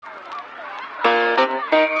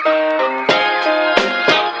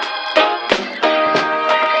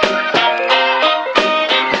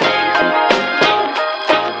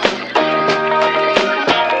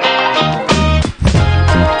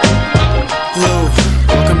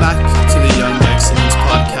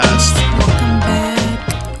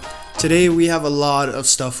Today we have a lot of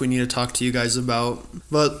stuff we need to talk to you guys about.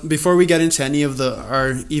 But before we get into any of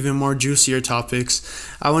our even more juicier topics,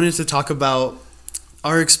 I wanted to talk about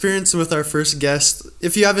our experience with our first guest.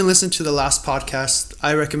 If you haven't listened to the last podcast,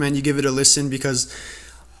 I recommend you give it a listen because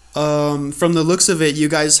from the looks of it, you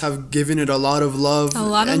guys have given it a lot of love.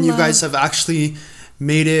 You guys have actually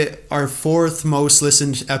made it our fourth most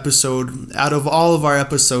listened episode out of all of our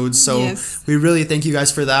episodes. So yes, we really thank you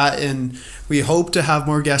guys for that, and we hope to have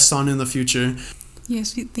more guests on in the future.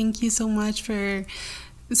 Yes, thank you so much for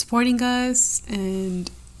supporting us and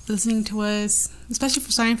listening to us, especially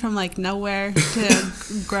for starting from like nowhere to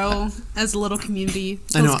grow as a little community.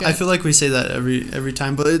 I know. Good. I feel like we say that every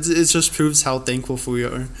time, but it just proves how thankful we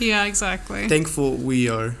are. Yeah, exactly. Thankful we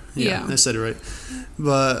are. Yeah, I said it right.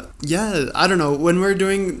 But yeah, I don't know. When we're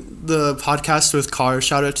doing the podcast with Car,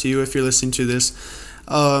 shout out to you if you're listening to this.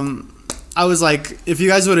 I was like, if you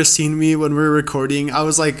guys would have seen me when we were recording, I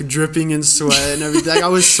was like dripping in sweat and everything. Like, I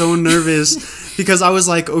was so nervous because I was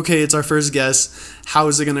like, okay, it's our first guest. How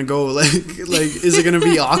is it gonna go? Like, is it gonna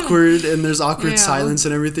be awkward? And there's awkward silence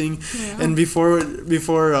and everything. Yeah. And before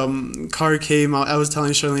Car came out, I was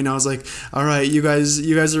telling Charlene, I was like, all right, you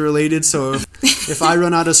guys are related. So if I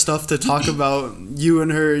run out of stuff to talk about you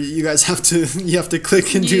and her, you guys have to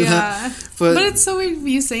click and do that. But it's so weird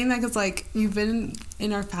you saying that because like you've been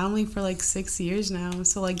in our family for like 6 years now,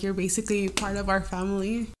 so like you're basically part of our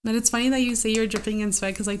family. But it's funny that you say you're dripping in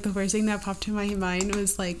sweat because like the first thing that popped to my mind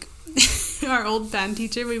was like our old band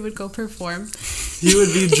teacher. We would go perform. He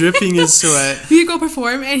would be dripping in sweat. We would go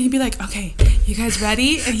perform and he'd be like, okay, you guys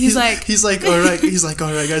ready? And he's like all right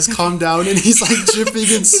guys, calm down. And he's like dripping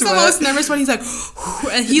in sweat. He's the most nervous when he's like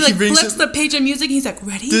and he like flips the page of music. He's like,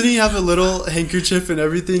 ready? Didn't he have a little handkerchief and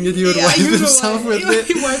everything, and he would wipe himself with it?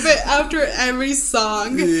 He wipe it after every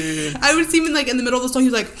song. Yeah. I would see him like in the middle of the song, he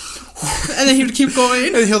was like and then he would keep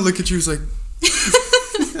going. And he'll look at you, he's like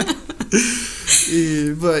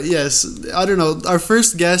yeah, but yes, I don't know. Our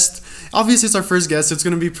first guest, obviously it's our first guest. It's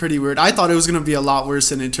going to be pretty weird. I thought it was going to be a lot worse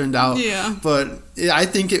than it turned out. Yeah. But I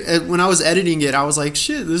think when I was editing it, I was like,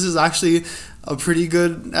 shit, this is actually a pretty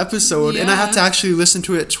good episode. Yeah. And I had to actually listen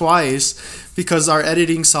to it twice because our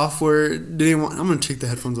editing software didn't want... I'm going to take the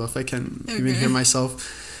headphones off. I can't even hear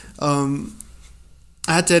myself.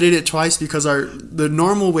 I had to edit it twice because the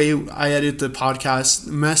normal way I edit the podcast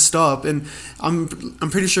messed up, and I'm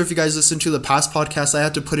pretty sure if you guys listen to the past podcast, I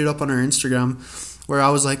had to put it up on our Instagram where I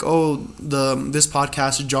was like, oh, this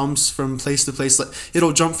podcast jumps from place to place. Like,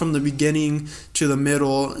 it'll jump from the beginning to the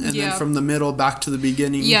middle, and then from the middle back to the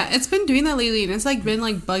beginning. Yeah, it's been doing that lately, and it's like been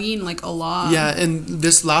like bugging like a lot. Yeah, and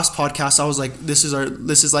this last podcast, I was like, this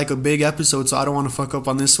is like a big episode, so I don't want to fuck up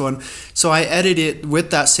on this one. So I edit it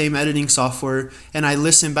with that same editing software, and I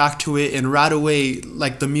listen back to it, and right away,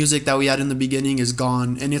 like the music that we had in the beginning is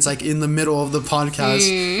gone, and it's like in the middle of the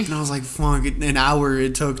podcast. And I was like, fuck, an hour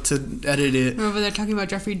it took to edit it. Remember they're talking about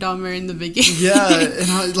Jeffrey Dahmer in the beginning. Yeah,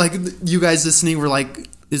 and like you guys listening were like,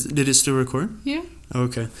 did it still record? Yeah.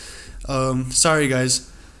 Okay. Sorry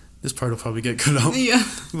guys, this part will probably get cut out. Yeah.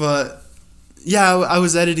 But yeah, I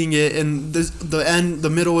was editing it, and the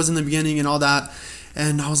middle was in the beginning and all that,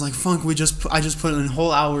 and I was like, fuck, I just put in a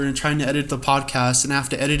whole hour in trying to edit the podcast, and I have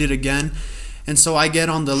to edit it again. And so I get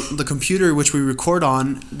on the computer, which we record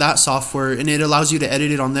on, that software, and it allows you to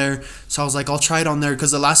edit it on there. So I was like, I'll try it on there,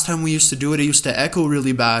 because the last time we used to do it, it used to echo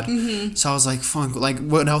really bad. Mm-hmm. So I was like, fuck, like,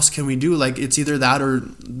 what else can we do? Like, it's either that or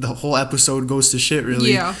the whole episode goes to shit,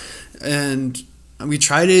 really. Yeah. And we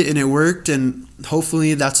tried it, and it worked, and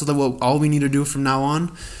hopefully that's all we need to do from now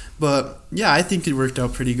on. But yeah, I think it worked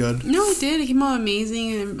out pretty good. No, it did. It came out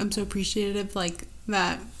amazing, and I'm so appreciative, like,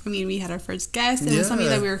 that. I mean, we had our first guest, and it was something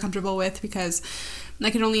that we were comfortable with, because I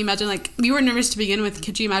can only imagine, like, we were nervous to begin with.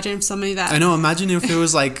 Could you imagine if somebody that... I know, imagine if it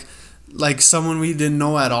was, like someone we didn't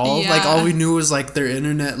know at all. Yeah. Like, all we knew was, like, their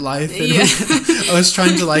internet life, and I was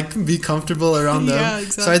trying to, like, be comfortable around them. Yeah,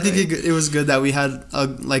 exactly. So I think it was good that we had,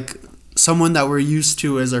 someone that we're used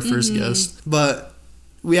to as our first guest. But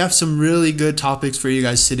we have some really good topics for you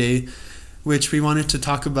guys today, which we wanted to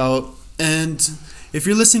talk about. And... if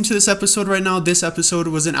you're listening to this episode right now, this episode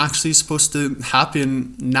wasn't actually supposed to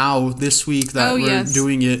happen now, this week that we're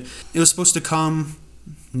doing it. It was supposed to come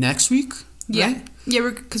next week, right? Yeah,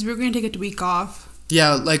 because we were going to take a week off.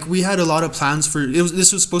 Yeah, like, we had a lot of plans for...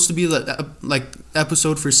 This was supposed to be, like,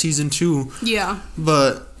 episode for season 2. Yeah.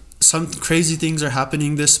 But some crazy things are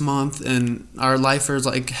happening this month, and our life is,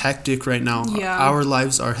 like, hectic right now. Yeah. Our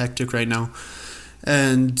lives are hectic right now.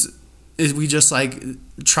 And... we just, like,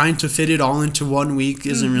 trying to fit it all into 1 week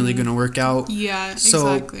isn't really going to work out. Yeah,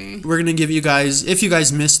 exactly. So we're going to give you guys, if you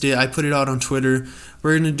guys missed it, I put it out on Twitter.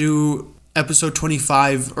 We're going to do episode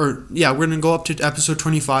 25, or yeah, we're gonna go up to episode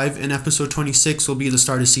 25, and episode 26 will be the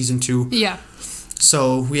start of season 2. Yeah.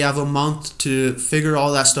 So we have a month to figure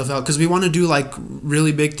all that stuff out, because we want to do like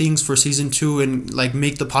really big things for season 2 and like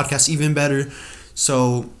make the podcast even better.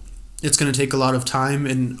 So it's gonna take a lot of time,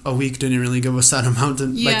 and a week didn't really give us that amount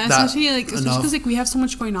of especially because like we have so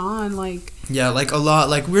much going on, like like a lot.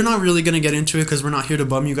 Like we're not really gonna get into it because we're not here to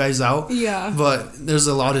bum you guys out. Yeah. But there's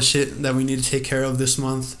a lot of shit that we need to take care of this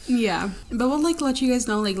month. Yeah, but we'll like let you guys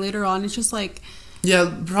know like later on. It's just like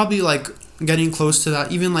probably like getting close to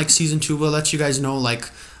that. Even like season 2, we'll let you guys know like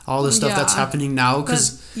all the stuff that's happening now,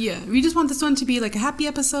 because we just want this one to be like a happy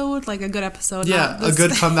episode, like a good episode. A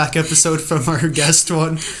good comeback episode from our guest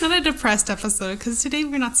one. Not a depressed episode, because today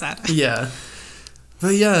we're not sad.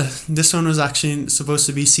 But this one was actually supposed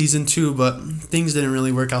to be season 2, but things didn't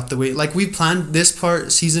really work out the way, like we planned this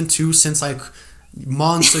part, season 2, since like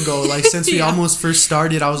months ago, like since we almost first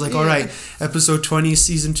started. I was like, all right, episode 20,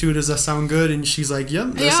 season 2, does that sound good? And she's like, yep,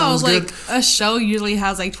 that sounds good. Like a show usually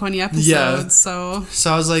has like 20 episodes, so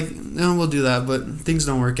I was like, no, we'll do that, but things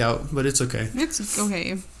don't work out, but it's okay. It's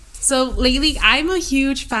okay. So lately, I'm a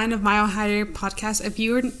huge fan of Mile Higher podcast. If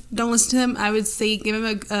you don't listen to them, I would say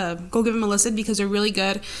go give them a listen, because they're really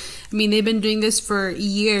good. I mean, they've been doing this for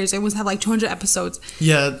years. They almost have like 200 episodes.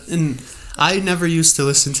 Yeah, and I never used to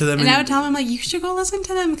listen to them. And I would tell them, like, you should go listen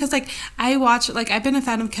to them, because, like, I've been a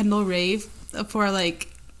fan of Kendall Rave for, like,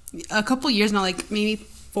 a couple years now, like, maybe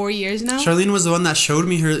 4 years now. Charlene was the one that showed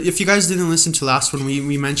me her. If you guys didn't listen to last one,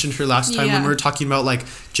 we mentioned her last time when we were talking about, like,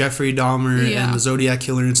 Jeffrey Dahmer and the Zodiac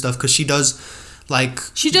Killer and stuff, because she does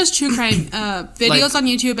true crime videos on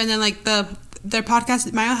YouTube, and then, like, their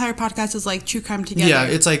podcast, Mile Higher podcast, is like true crime together. Yeah,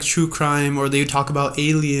 it's like true crime, or they talk about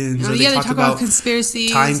aliens, or they talk about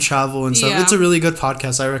conspiracies, time travel and stuff. Yeah. It's a really good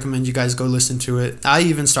podcast. I recommend you guys go listen to it. I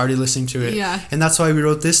even started listening to it. Yeah. And that's why we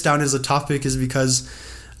wrote this down as a topic, is because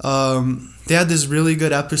they had this really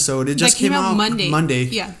good episode. It just came out Monday.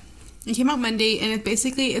 Yeah. It came out Monday, and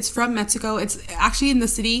it's from Mexico. It's actually in the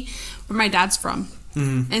city where my dad's from.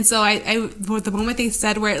 Mm-hmm. And so I the moment they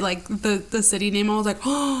said where like the city name, I was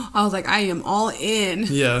like, I am all in.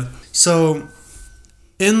 Yeah. So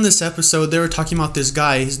in this episode, they were talking about this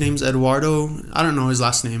guy. His name's Eduardo. I don't know his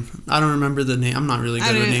last name. I don't remember the name. I'm not really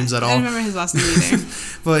good with names at all. I don't remember his last name either.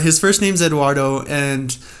 But his first name's Eduardo,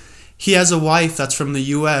 and he has a wife that's from the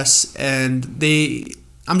U.S. and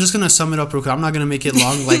I'm just going to sum it up real quick. I'm not going to make it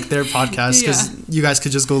long like their podcast, because you guys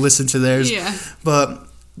could just go listen to theirs. Yeah. But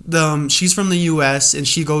she's from the U.S. and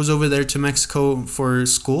she goes over there to Mexico for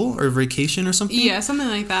school or vacation or something. Yeah, something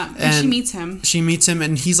like that. And she meets him. She meets him,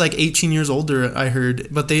 and he's like 18 years older, I heard.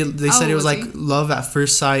 But they said it was like love at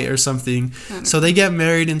first sight or something. So they get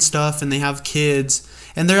married and stuff, and they have kids.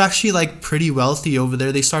 And they're actually like pretty wealthy over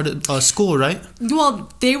there. They started a school, right?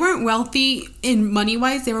 Well, they weren't wealthy in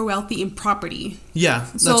money-wise. They were wealthy in property. Yeah,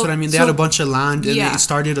 that's what I mean. They had a bunch of land, and they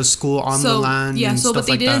started a school on the land. Yeah, so what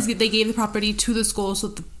they did is they gave the property to the school,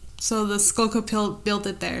 so the school could build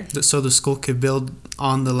it there. So the school could build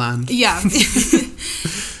on the land. Yeah.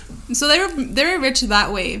 So they were rich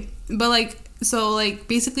that way, but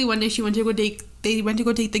basically one day they went to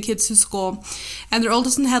go take the kids to school, and their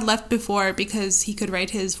oldest one had left before because he could ride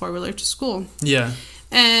his 4-wheeler to school. Yeah.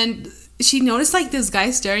 And she noticed like this guy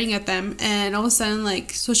staring at them, and all of a sudden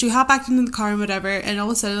so she hopped back into the car and whatever, and all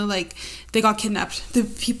of a sudden they got kidnapped.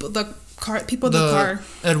 The car.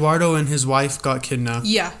 Eduardo and his wife got kidnapped.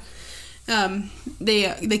 Yeah.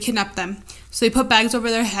 They kidnapped them. So they put bags over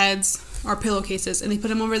their heads, or pillowcases, and they put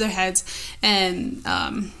them over their heads, and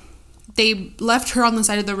they left her on the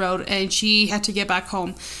side of the road, and she had to get back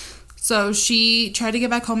home. So she tried to get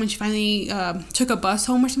back home, and she finally took a bus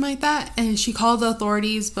home or something like that, and she called the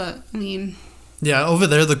authorities, but I mean... Yeah, over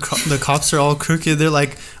there, the cops are all crooked. They're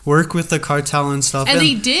like, work with the cartel and stuff. And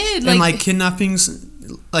they did. And kidnappings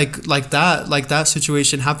like that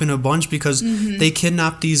situation happened a bunch, because they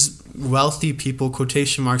kidnap these wealthy people,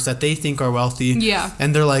 quotation marks, that they think are wealthy. Yeah.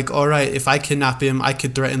 And they're like, all right, if I kidnap him, I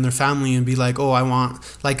could threaten their family and be like, oh, I want,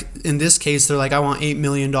 like in this case, they're like, I want $8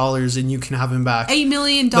 million and you can have him back. $8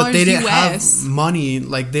 million But they didn't US. have money.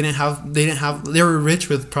 Like they were rich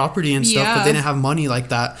with property and stuff, but they didn't have money like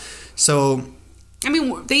that. So I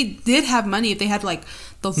mean, they did have money if they had like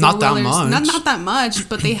the 4-wheelers. Not that much. Not that much,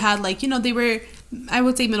 but they had they were, I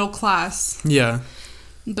would say, middle class. Yeah.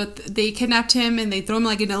 But they kidnapped him and they threw him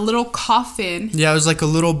in a little coffin. Yeah, it was like a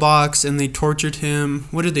little box, and they tortured him.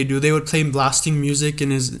 What did they do? They would play blasting music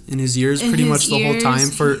in his ears pretty much the whole time.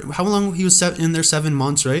 For how long? He was in there 7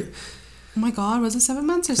 months, right? Oh my God, was it 7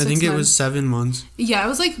 months or 6 months? I think it was 7 months. Yeah, it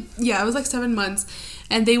was like 7 months.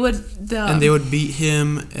 And they would beat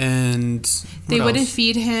him, and they wouldn't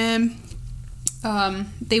feed him.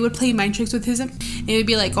 they would play mind tricks with him. It would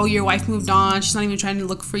be like, oh, your wife moved on. She's not even trying to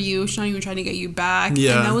look for you. She's not even trying to get you back.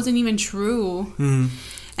 Yeah. And that wasn't even true. Mm-hmm.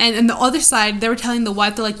 And on the other side, they were telling the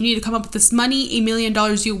wife, they're like, you need to come up with this money, $1 million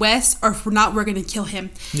US, or if we're not, we're going to kill him.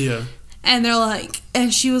 Yeah. And they're like,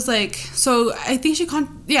 and she was like, so I think she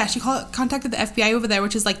contacted the FBI over there,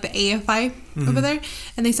 which is like the AFI over there,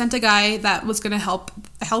 and they sent a guy that was gonna help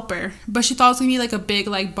her, but she thought it was gonna be like a big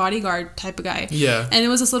like bodyguard type of guy. Yeah. And it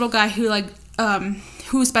was this little guy who like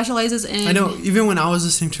who specializes in... I know, even when I was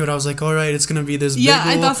listening to it, I was like, all right, it's going to be this big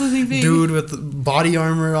old dude with body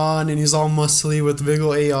armor on, and he's all muscly with big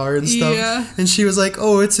old AR and stuff. Yeah. And she was like,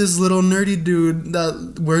 oh, it's this little nerdy dude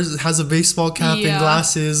that has a baseball cap and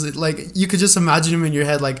glasses. Like, you could just imagine him in your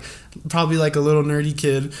head, like, probably like a little nerdy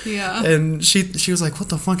kid. Yeah. And she was like, what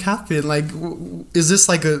the fuck happened? Like, is this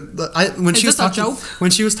like when she was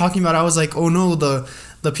talking about it, I was like, oh no,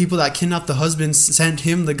 the people that kidnapped the husband sent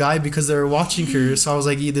him the guy because they were watching her. So I was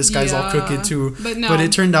like, this guy's all crooked too. But no. But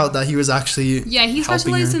it turned out that he was actually he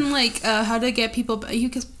specialized in like how to get people.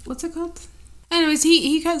 What's it called? Anyways,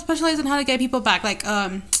 he specialized in how to get people back, like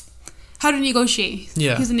how to negotiate.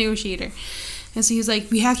 Yeah, he's a negotiator. And so he was like,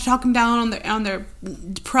 we have to talk them down on their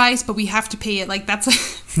price, but we have to pay it. Like that's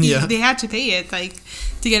they had to pay it like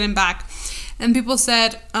to get him back. And people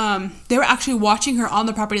said they were actually watching her on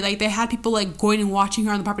the property. Like, they had people, like, going and watching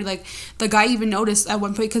her on the property. Like, the guy even noticed at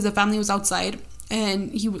one point because the family was outside.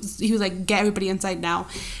 And he was like, get everybody inside now.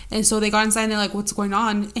 And so they got inside and they're like, what's going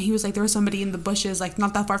on? And he was like, there was somebody in the bushes, like,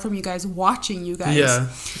 not that far from you guys, watching you guys. Yeah.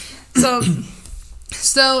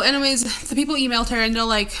 So anyways, the people emailed her and they're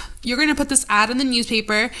like, you're going to put this ad in the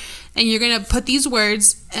newspaper and you're going to put these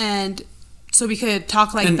words and... So we could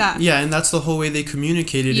talk like that. Yeah, and that's the whole way they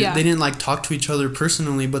communicated it. They didn't like talk to each other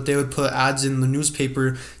personally, but they would put ads in the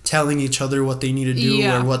newspaper telling each other what they need to do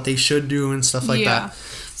or what they should do and stuff like that.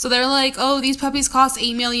 So they're like, oh, these puppies cost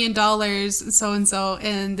 $8 million, so and so.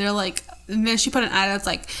 And they're like, and then she put an ad that's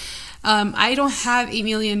like, I don't have $8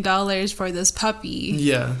 million for this puppy.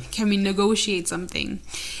 Yeah. Can we negotiate something?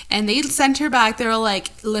 And they sent her back. They were like,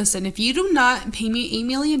 listen, if you do not pay me $8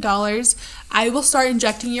 million, I will start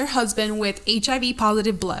injecting your husband with HIV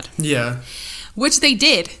positive blood. Yeah. Which they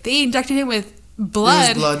did. They injected him with blood.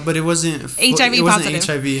 It was blood, but it wasn't HIV it wasn't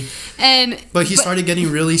positive. HIV. But he started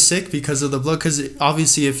getting really sick because of the blood. Because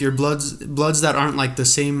obviously, if your bloods that aren't like the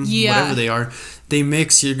same, whatever they are, they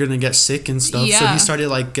mix, you're gonna get sick and stuff. Yeah. So he started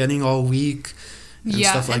like getting all weak and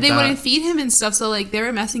stuff like that. And they wouldn't feed him and stuff, so like they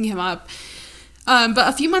were messing him up. But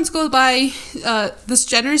a few months go by, two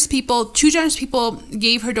generous people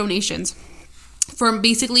gave her donations for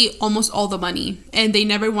basically almost all the money, and they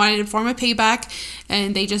never wanted a form of payback,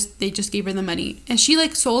 and they just gave her the money. And she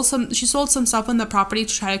like sold some stuff on the property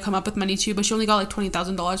to try to come up with money too, but she only got like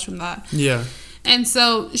 $20,000 from that. Yeah. And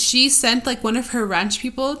so she sent like one of her ranch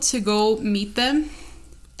people to go meet them,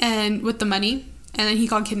 and with the money, and then he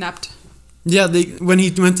got kidnapped. Yeah, when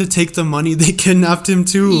he went to take the money, they kidnapped him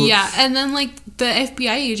too. Yeah, and then like the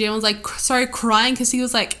FBI agent was like started crying because he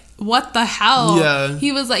was like, what the hell? Yeah.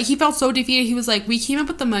 He was like, he felt so defeated. He was like, we came up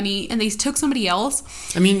with the money and they took somebody else.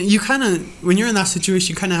 I mean, you kind of, when you're in that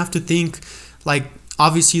situation, you kind of have to think like,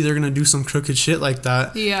 obviously they're going to do some crooked shit like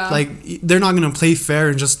that. Yeah. Like, they're not going to play fair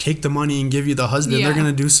and just take the money and give you the husband. Yeah. They're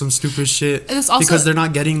going to do some stupid shit because they're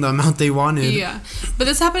not getting the amount they wanted. Yeah. But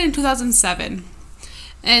this happened in 2007.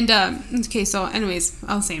 And, okay, so anyways,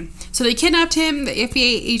 I was saying. So they kidnapped him. The FBI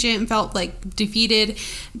agent felt, like, defeated.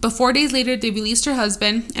 But 4 days later, they released her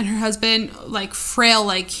husband. And her husband, like, frail,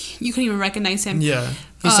 like, you couldn't even recognize him. Yeah.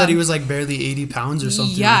 He said he was, like, barely 80 pounds or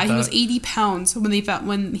something like that. Yeah, he was 80 pounds when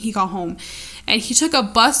he got home. And he took a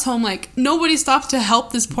bus home, like, nobody stopped to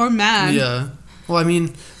help this poor man. Yeah. Well, I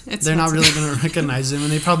mean, they're not really going to recognize him.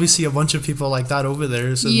 And they probably see a bunch of people like that over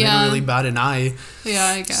there. So they don't really bat an eye. Yeah,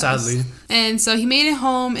 I guess. Sadly. And so he made it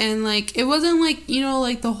home. And, like, it wasn't, like, you know,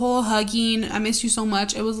 like, the whole hugging, I miss you so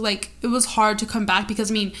much. It was, like, it was hard to come back.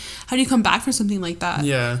 Because, I mean, how do you come back from something like that?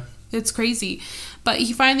 Yeah. It's crazy. But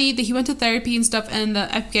he went to therapy and stuff. And the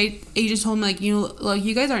FBI agent told him, like, you know, like,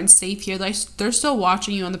 you guys aren't safe here. Like, they're still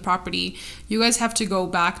watching you on the property. You guys have to go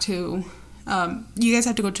back to, you guys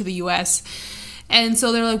have to go to the U.S., And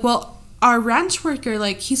so they're like, well, our ranch worker,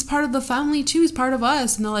 like, he's part of the family too. He's part of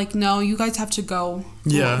us. And they're like, no, you guys have to go.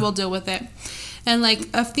 Yeah. We'll deal with it. And, like,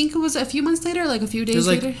 I think it was a few months later, like a few days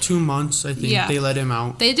later. It was like 2 months, I think. Yeah. They let him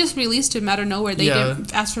out. They just released him out of nowhere. They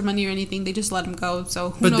didn't ask for money or anything. They just let him go. So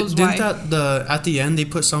who knows why. But didn't at the end, they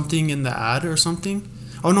put something in the ad or something?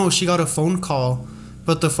 Oh, no, she got a phone call.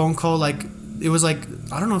 But the phone call, like, it was like,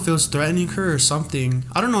 I don't know if it was threatening her or something.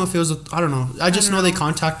 I don't know if it was, I don't know. I just know they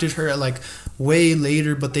contacted her at like way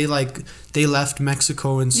later, but they left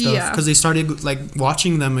Mexico and stuff because they started like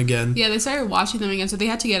watching them again. Yeah, they started watching them again, so they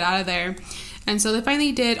had to get out of there. And so they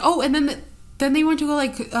finally did. Oh, and then they went to go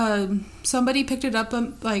like somebody picked it up,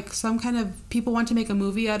 like some kind of people want to make a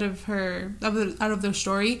movie out of their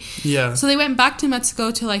story. Yeah. So they went back to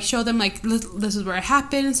Mexico to like show them like this is where it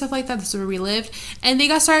happened and stuff like that. This is where we lived, and they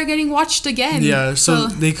started getting watched again. Yeah. So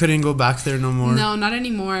they couldn't go back there no more. No, not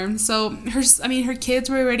anymore. So her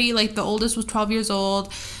kids were already like the oldest was 12 years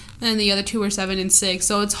old. And the other two were 7 and 6.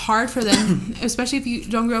 So it's hard for them, especially if you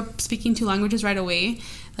don't grow up speaking 2 languages right away.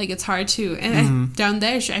 Like, it's hard to. And down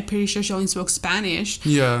there, I'm pretty sure she only spoke Spanish.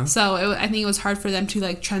 Yeah. So I think it was hard for them to,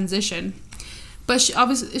 like, transition. But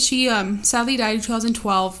she sadly died in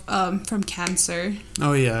 2012 from cancer.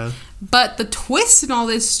 Oh, yeah. But the twist in all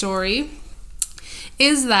this story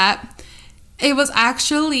is that it was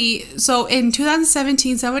actually... So in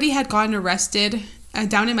 2017, somebody had gotten arrested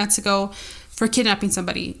down in Mexico for kidnapping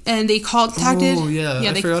somebody, and they contacted. Oh yeah,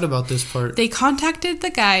 I forgot about this part. They contacted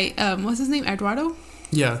the guy. What's his name? Eduardo.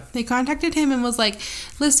 Yeah. They contacted him and was like,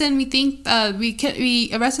 "Listen, we think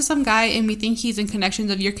we arrested some guy, and we think he's in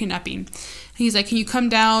connections of your kidnapping." He's like, "Can you come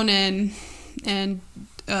down and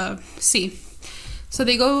see?" So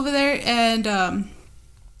they go over there, and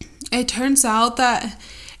it turns out that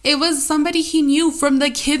it was somebody he knew from the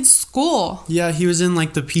kid's school. Yeah, he was in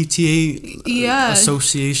like the PTA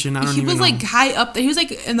association. I don't even know. He was like high up there. He was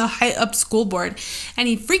like in the high up school board. And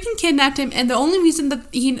he freaking kidnapped him. And the only reason that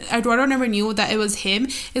Eduardo never knew that it was him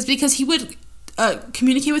is because he would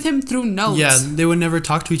communicate with him through notes. Yeah, they would never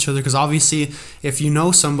talk to each other because obviously if you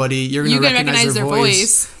know somebody, you're going to recognize their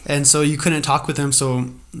voice. And so you couldn't talk with them. So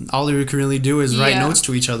all you can really do is write notes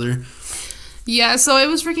to each other. Yeah, so it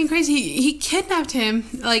was freaking crazy. He kidnapped him,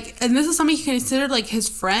 like, and this is somebody he considered like his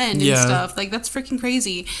friend and stuff. Like, that's freaking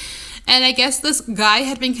crazy. And I guess this guy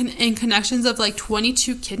had been in connections of like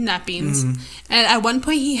 22 kidnappings, and at one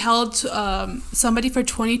point he held somebody for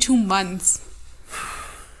 22 months.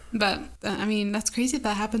 But I mean, that's crazy.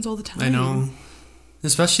 That happens all the time. I know.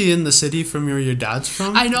 Especially in the city from where your dad's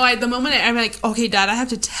from. I know. The moment I'm like, okay, Dad, I have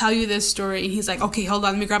to tell you this story. And he's like, okay, hold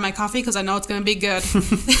on. Let me grab my coffee because I know it's going to be good.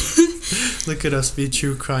 Look at us be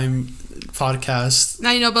true crime podcast.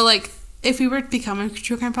 I know, but like, if we were to become a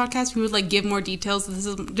true crime podcast, we would like give more details. This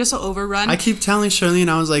is just an overrun. I keep telling Charlene,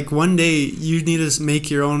 I was like, one day you need to make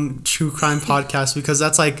your own true crime podcast because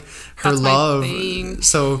that's like her love.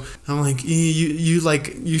 So I'm like,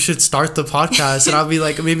 you should start the podcast, and I'll be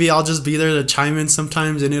like, maybe I'll just be there to chime in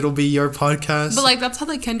sometimes, and it'll be your podcast. But like that's how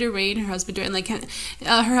like Kendra Ray and her husband do it. And like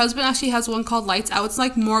her husband actually has one called Lights Out. It's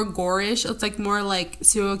like more gorish. It's like more like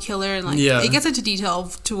serial killer, and like it gets into detail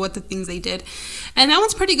to what the things they did. And that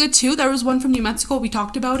one's pretty good too. There was one from New Mexico. We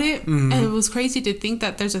talked about it, and it was crazy to think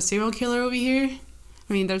that there's a serial killer over here.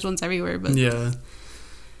 I mean, there's ones everywhere, but yeah.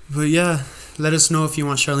 Let us know if you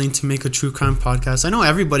want Charlene to make a true crime podcast. I know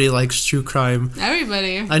everybody likes true crime.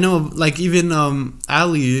 Everybody. I know, like even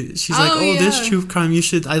Allie. She's like, this true crime. You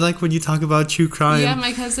should. I like when you talk about true crime. Yeah,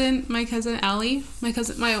 my cousin Allie, my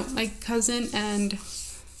cousin, and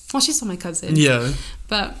well, she's still my cousin. Yeah.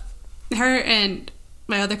 But her and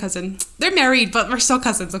my other cousin, they're married, but we're still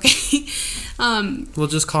cousins, okay? We'll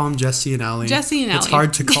just call them Jesse and Allie. Jesse and Allie. It's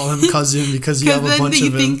hard to call him cousin because you have a bunch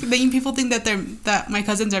of them. Then people think that my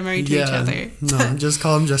cousins are married to each other. No, just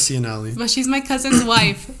call them Jesse and Allie. But she's my cousin's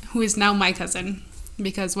wife, who is now my cousin.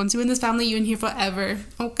 Because once you're in this family, you're in here forever,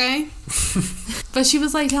 okay? But she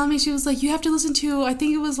was like telling me, she was like, you have to listen to, I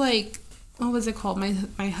think it was like, what was it called?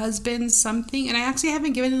 My husband's something. And I actually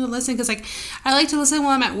haven't given it a listen because like I like to listen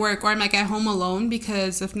while I'm at work or I'm like at home alone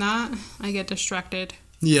because if not, I get distracted.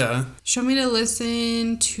 Yeah. Show me to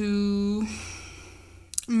listen to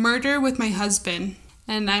Murder with My Husband.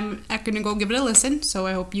 And I'm going to go give it a listen. So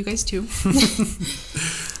I hope you guys too.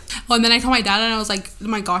 Oh, and then I told my dad and I was like, oh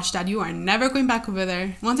my gosh, Dad, you are never going back over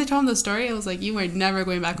there. Once I told him the story, I was like, you are never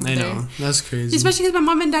going back over there. I know. That's crazy. Especially because my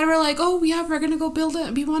mom and dad were like, oh, we're going to go build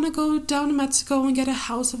it. We want to go down to Mexico and get a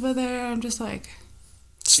house over there. I'm just like...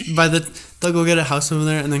 They'll go get a house over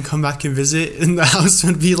there and then come back and visit, and the house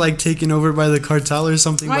would be like taken over by the cartel or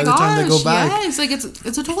something by the time they go back. Yeah, it's like it's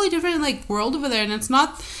a totally different like world over there, and it's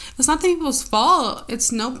not the people's fault.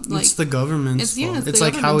 It's it's the government's fault. It's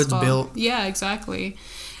like how it's built. Yeah, exactly.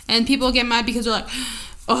 And people get mad because they're like,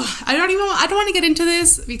 oh, I don't want to get into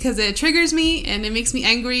this because it triggers me and it makes me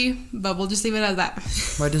angry. But we'll just leave it at that.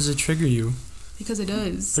 Why does it trigger you? Because it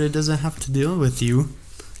does. But it doesn't have to deal with you.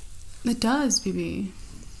 It does, baby.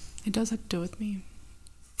 It does have to do with me.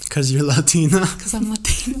 Because you're Latina. Because I'm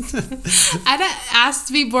Latina. I didn't ask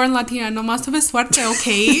to be born Latina. Nomás tuve suerte,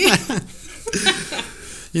 okay?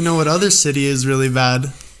 You know what other city is really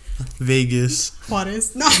bad? Vegas.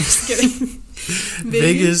 Juarez. No, I'm just kidding.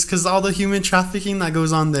 Vegas, because all the human trafficking that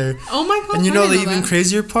goes on there. Oh my god. And you know the even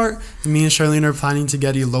crazier part? Me and Charlene are planning to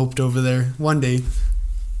get eloped over there one day.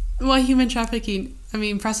 Well, human trafficking. I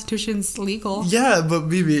mean, prostitution's legal. Yeah, but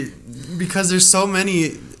Bibi, because there's so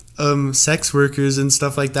many sex workers and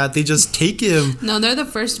stuff like that, they just take him. No, they're the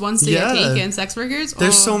first ones to get taken, sex workers.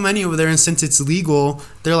 There's so many over there, and since it's legal,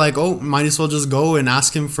 they're like, oh, might as well just go and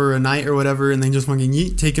ask him for a night or whatever, and then just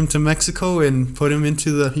fucking take him to Mexico and put him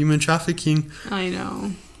into the human trafficking. I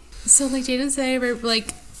know. So, like Jaden said, we're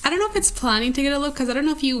like, I don't know if it's planning to get eloped, because I don't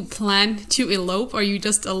know if you plan to elope or you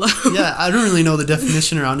just elope. Yeah, I don't really know the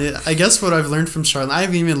definition around it. I guess what I've learned from Charlene, I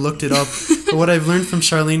haven't even looked it up, but what I've learned from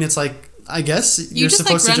Charlene, it's like, I guess you're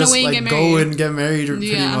supposed to just like go and get married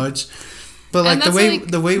pretty much. But like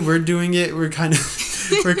the way we're doing it, we're kind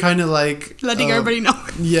of like letting everybody know.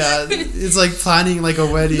 Yeah, it's like planning like a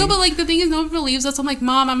wedding. No, but like the thing is, no one believes us. I'm like,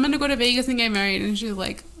 Mom, I'm gonna go to Vegas and get married, and she's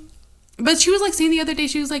like, but she was like saying the other day,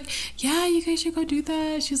 she was like, yeah, you guys should go do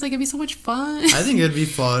that. She was like, it'd be so much fun. I think it'd be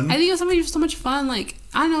fun. I think it was so much fun. Like,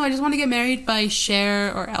 I don't know, I just want to get married by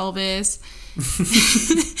Cher or Elvis.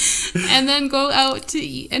 And then go out to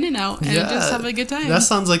eat In-N-Out and just have a good time. That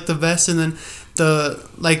sounds like the best. And then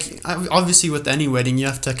obviously with any wedding you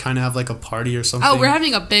have to kind of have like a party or something. Oh, we're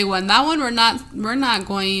having a big one. That one we're not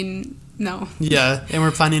going. No. Yeah, and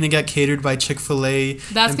we're planning to get catered by Chick-fil-A.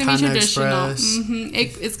 That's gonna be traditional. Mm-hmm.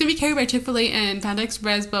 It's gonna be catered by Chick-fil-A and Panda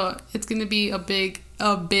Express, but it's gonna be a big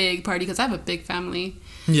party because I have a big family.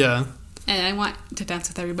 Yeah. And I want to dance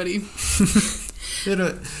with everybody.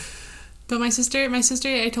 But my sister,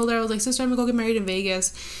 I told her, I was like, sister, I'm gonna go get married in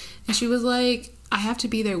Vegas. And she was like, I have to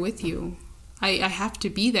be there with you. I have to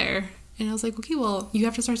be there. And I was like, okay, well, you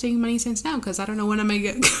have to start saving money since now, because I don't know when I'm gonna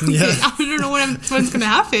get. I don't know when it's gonna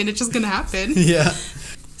happen. It's just gonna happen. Yeah.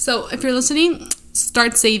 So if you're listening,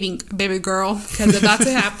 start saving, baby girl, because it's about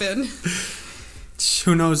to happen.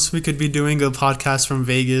 Who knows? We could be doing a podcast from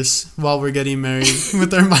Vegas while we're getting married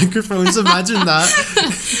with our microphones. Imagine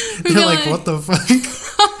that. You're like, what the fuck?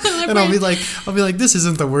 And I'll be like, this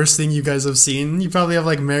isn't the worst thing you guys have seen. You probably have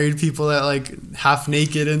like married people that like half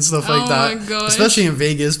naked and stuff like that. Oh my gosh. Especially in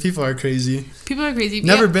Vegas, people are crazy.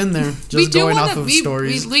 Never been there. Just going off of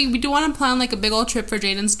stories. We do want to plan like a big old trip for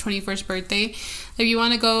Jaden's 21st birthday. If you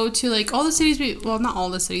want to go to like all the cities, not all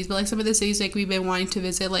the cities, but like some of the cities like we've been wanting to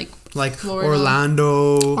visit, like Florida,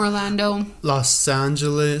 Orlando, Los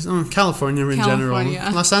Angeles, California in general.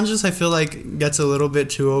 Los Angeles, I feel like gets a little bit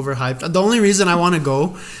too overhyped. The only reason I want to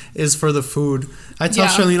go is for the food. I tell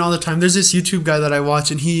Charlene all the time. There's this YouTube guy that I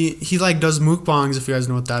watch, and he like does mukbangs. If you guys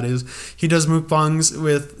know what that is, he does mukbangs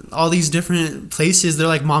with all these different places. They're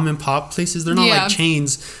like mom and pop places. They're not like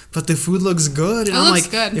chains, but the food looks good. And I'm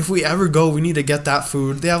like, if we ever go, we need to get that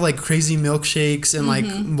food. They have like crazy milkshakes and like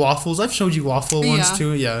waffles. I've showed you waffle ones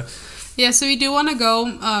too. Yeah. Yeah. So we do want to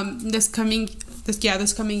go this coming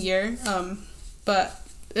year. But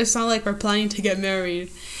it's not like we're planning to get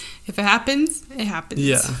married. If it happens, it happens.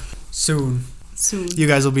 Yeah. Soon. You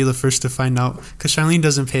guys will be the first to find out, because Charlene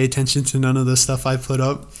doesn't pay attention to none of the stuff I put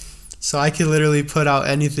up. So I could literally put out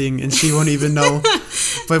anything and she won't even know.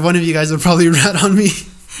 But one of you guys will probably rat on me.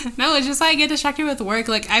 No, it's just like I get distracted with work.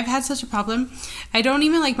 Like, I've had such a problem. I don't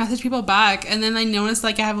even like message people back, and then I notice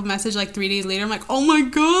like I have a message like 3 days later. I'm like, oh my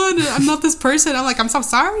god, I'm not this person. I'm like, I'm so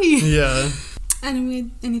sorry. Yeah. Anyway,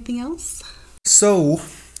 anything else? So,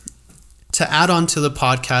 to add on to the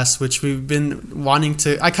podcast, which we've been wanting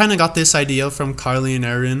to, I kind of got this idea from Carly and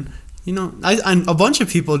Erin. You know, I a bunch of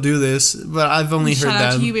people do this, but I've only heard them.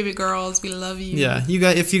 Shout out to you, baby girls. We love you. Yeah, you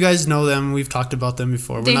guys. If you guys know them, we've talked about them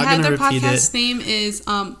before. We're not going to repeat it. Their podcast name is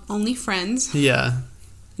Only Friends. Yeah.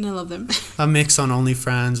 And I love them. A mix on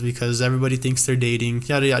OnlyFans, because everybody thinks they're dating.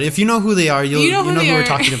 Yada yada. If you know who they are, you know who we're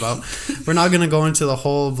talking about. We're not going to go into the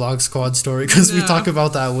whole Vlog Squad story, because we talk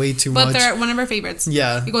about that way too much. But they're one of our favorites.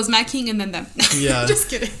 Yeah. It goes Matt King and then them. Yeah. Just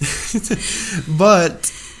kidding.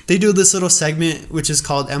 But they do this little segment which is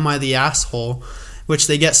called Am I the Asshole?, which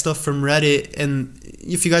they get stuff from Reddit. And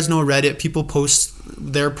if you guys know Reddit, people post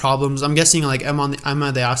their problems. I'm guessing like Am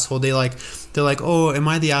I the Asshole? They're like, oh, am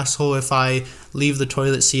I the asshole if I leave the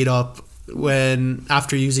toilet seat up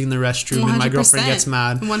after using the restroom 100%. And my girlfriend gets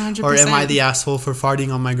mad? 100%. Or am I the asshole for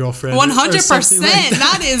farting on my girlfriend? 100%. Like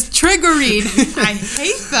that is triggering. I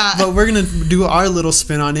hate that. But we're gonna do our little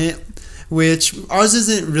spin on it. which ours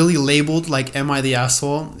isn't really labeled like "Am I the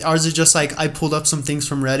asshole?" Ours is just like I pulled up some things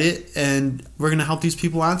from Reddit, and we're gonna help these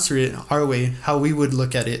people answer it our way, how we would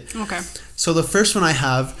look at it. Okay. So the first one I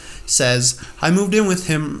have says, I moved in with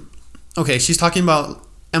him. Okay, she's talking about,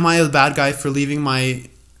 am I a bad guy for leaving my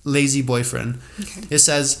lazy boyfriend? Okay. It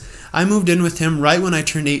says, I moved in with him right when I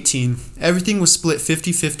turned 18. Everything was split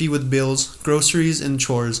 50-50 with bills, groceries, and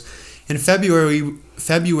chores. In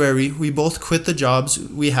February, we both quit the jobs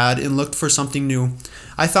we had and looked for something new.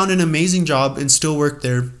 I found an amazing job and still work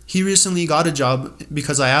there. He recently got a job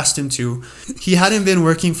because I asked him to. He hadn't been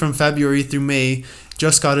working from February through May,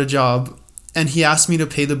 just got a job, and he asked me to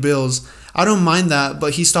pay the bills. I don't mind that,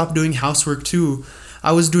 but he stopped doing housework too.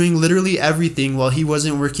 I was doing literally everything while he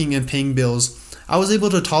wasn't working and paying bills. I was able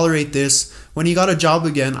to tolerate this. When he got a job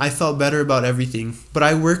again, I felt better about everything. But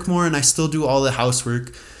I work more and I still do all the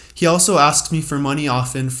housework. He also asks me for money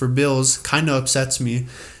often for bills, kinda upsets me.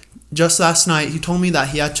 Just last night, he told me that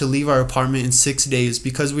he had to leave our apartment in 6 days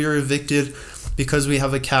because we were evicted because we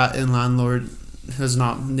have a cat and landlord has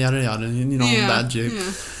not, yada yada, that jig.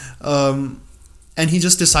 Yeah. And he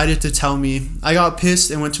just decided to tell me. I got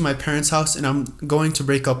pissed and went to my parents' house, and I'm going to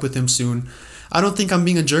break up with him soon. I don't think I'm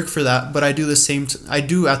being a jerk for that, but I do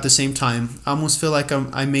at the same time. I almost feel like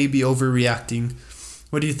I may be overreacting.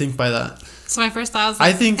 What do you think by that? So my first thought was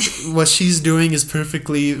like, I think what she's doing is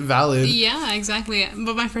perfectly valid. Yeah, exactly.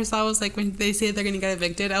 But my first thought was like, when they say they're going to get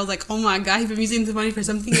evicted, I was like, oh my God, he's been using the money for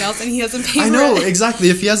something else and he doesn't pay I know, rent. exactly.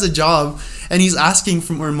 If he has a job and he's asking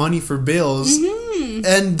for more money for bills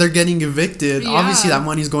and they're getting evicted, obviously that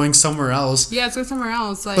money's going somewhere else. Yeah, it's going somewhere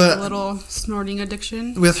else, like a little snorting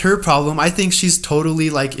addiction. With her problem, I think she's totally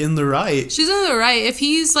like in the right. She's in the right. If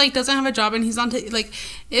he's like doesn't have a job and he's on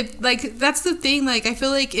that's the thing, like I feel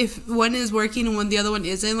like if one is working and when the other one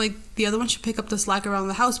isn't, like the other one should pick up the slack around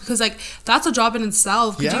the house, because like that's a job in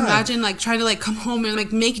itself. Could you imagine like trying to like come home and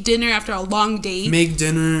like make dinner after a long day? Make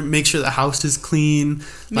dinner, make sure the house is clean.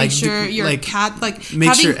 Make sure your cat, like make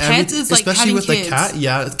having sure pets is like especially with kids. the cat.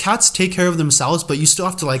 Yeah, cats take care of themselves, but you still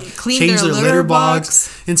have to like clean change their litter box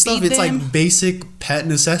box and stuff. It's them. like basic pet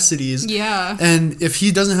necessities. Yeah. And if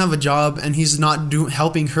he doesn't have a job and he's not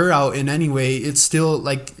helping her out in any way, it's still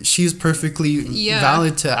like she's perfectly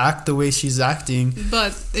valid to act the way she's acting.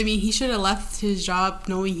 But I mean, he should have left his job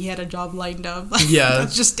knowing he had a job lined up. Yeah,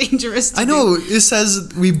 that's just dangerous. I know. It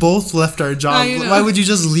says we both left our job. Why would you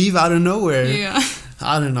just leave out of nowhere? Yeah.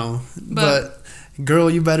 I don't know, but girl,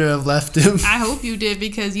 you better have left him. I hope you did,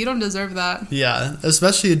 because you don't deserve that. Yeah,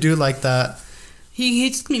 especially a dude like that.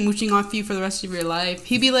 He's just gonna be mooching off you for the rest of your life.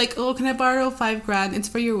 He'd be like, "Oh, can I borrow $5,000? It's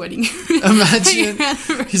for your wedding." Imagine.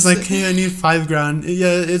 He's like, "Hey, I need $5,000.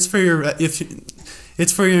 Yeah, it's for your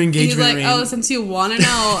engagement He's like, ring." "Oh, since you want to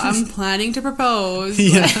know, I'm planning to propose."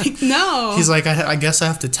 Yeah. Like, no. He's like, I guess I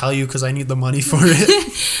have to tell you because I need the money for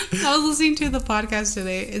it. I was listening to the podcast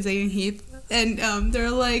today, Zane and Heath, and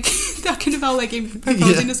they're like talking about like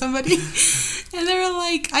proposing to somebody, and they were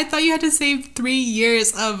like, I thought you had to save 3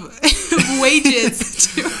 years of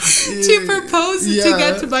wages to propose to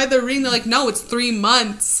get to buy the ring. They're like, no, it's 3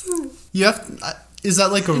 months. You have. Is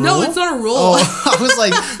that like a rule? No, it's not a rule. Oh, I was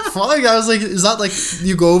like, fuck. I was like, is that like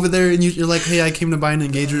you go over there and you're like, hey, I came to buy an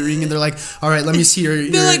engagement ring, and they're like, all right, let me see your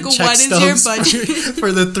like, check what stubs is your budget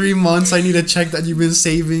for the 3 months. I need a check that you've been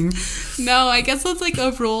saving. No, I guess that's like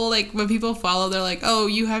a rule. Like when people follow, they're like, oh,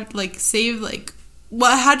 you have to like save like.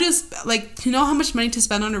 Well, how does like to know how much money to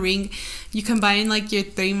spend on a ring? You combine like your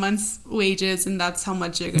 3 months' wages, and that's how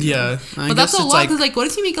much you're gonna. Yeah, but that's a lot, because like, what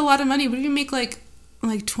if you make a lot of money? What if you make like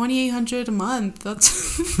 $2,800 a month?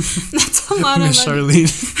 That's a lot of money. Charlene.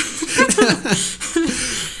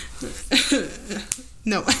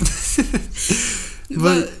 No.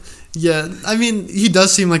 but yeah, I mean, he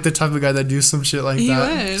does seem like the type of guy that do some shit like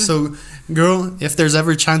that. Would. So, girl, if there's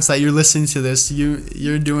ever a chance that you're listening to this,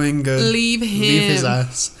 you're doing good. Leave his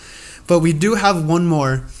ass. But we do have one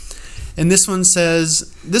more. And this one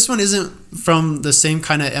says, this one isn't from the same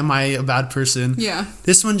kind of am I a bad person. Yeah.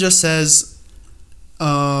 This one just says,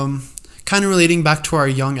 kind of relating back to our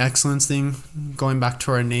Young Excellence thing, going back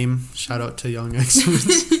to our name, shout out to Young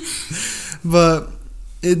Excellence. But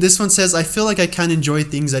this one says, I feel like I can't enjoy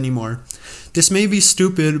things anymore. This may be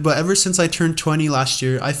stupid, but ever since I turned 20 last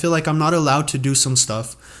year, I feel like I'm not allowed to do some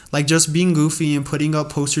stuff. Like just being goofy and putting up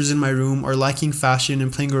posters in my room, or liking fashion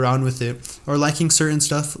and playing around with it, or liking certain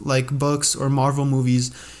stuff like books or Marvel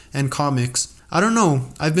movies and comics. I don't know.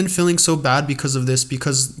 I've been feeling so bad because of this,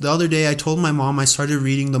 because the other day I told my mom I started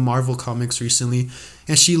reading the Marvel comics recently,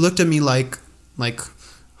 and she looked at me like,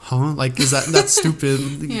 huh? Like, is that's stupid?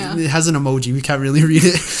 Yeah. It has an emoji. We can't really read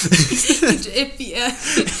it.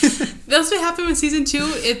 That's what happened with season 2.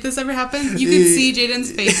 If this ever happened, you can see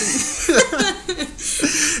Jaden's face.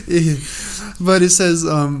 But it says,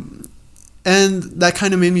 and that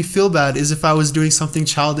kind of made me feel bad as if I was doing something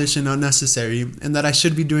childish and unnecessary, and that I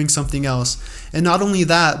should be doing something else. And not only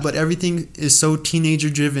that, but everything is so teenager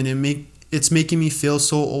driven and it's making me feel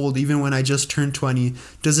so old even when I just turned 20.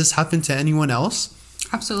 Does this happen to anyone else?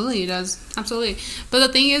 Absolutely, it does. Absolutely. But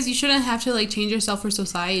the thing is, you shouldn't have to like change yourself for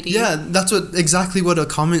society. Yeah, that's exactly what a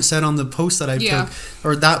comment said on the post that I put,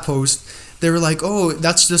 or that post. They were like, oh,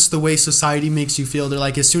 that's just the way society makes you feel. They're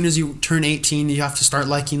like, as soon as you turn 18, you have to start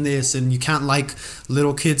liking this, and you can't like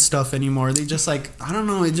little kid stuff anymore. They just like, I don't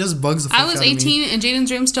know, it just bugs the fuck out of me. I was 18 and Jaden's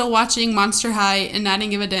Dream still watching Monster High, and I didn't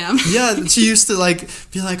give a damn. Yeah, she used to like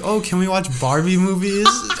be like, oh, can we watch Barbie movies?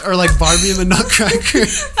 Or like Barbie and the Nutcracker.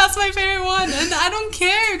 That's my favorite one, and I don't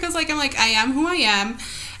care, because like I'm like, I am who I am.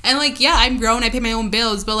 And, like, yeah, I'm grown, I pay my own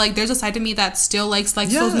bills, but, like, there's a side to me that still likes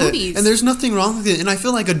those movies. And there's nothing wrong with it. And I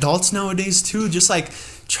feel like adults nowadays, too, just, like,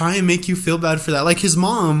 try and make you feel bad for that. Like, his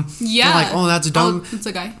mom. Yeah. Like, oh, that's dumb. Oh, it's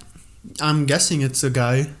a guy. I'm guessing it's a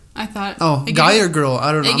guy. I thought. Oh, guy or girl?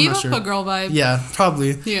 I don't know. I'm not sure. It gave up a girl vibe. Yeah,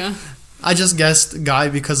 probably. Yeah. I just guessed guy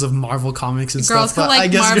because of Marvel comics and girls stuff. But like I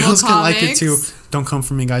guess Marvel girls comics. can like it, too. Don't come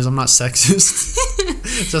for me, guys. I'm not sexist.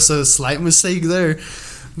 Just a slight mistake there.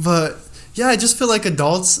 But... yeah, I just feel like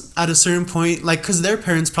adults at a certain point, like, because their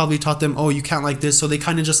parents probably taught them, oh, you can't like this, so they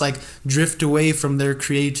kind of just, like, drift away from their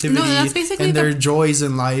creativity and their joys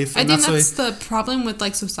in life. I think that's the problem with,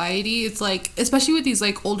 like, society. It's, like, especially with these,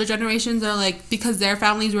 like, older generations, they're, like, because their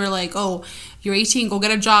families were, like, oh, you're 18, go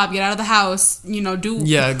get a job, get out of the house, you know, do...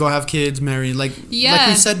 yeah, go have kids, marry. Like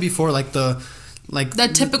we said before, like, the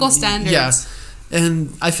typical standards. Yeah,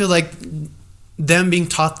 and I feel like... them being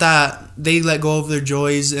taught that, they let go of their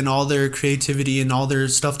joys and all their creativity and all their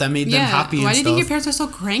stuff that made them happy and stuff. Why do you think your parents are so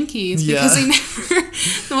cranky? It's because they never...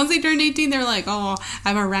 once they turned 18, they're like, oh,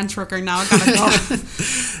 I'm a ranch worker now, I gotta go.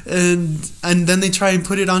 and then they try and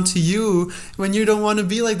put it onto you when you don't want to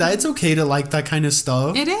be like that. It's okay to like that kind of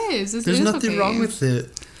stuff. It is. There's nothing wrong with it.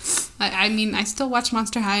 I mean, I still watch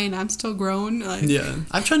Monster High and I'm still grown. Like. Yeah.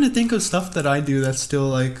 I'm trying to think of stuff that I do that's still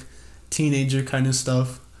like teenager kind of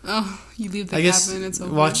stuff. Oh, you leave the cabin, it's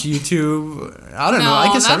over. Watch YouTube. I don't know.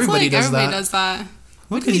 I guess everybody does that.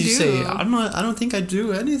 What could you say? I don't think I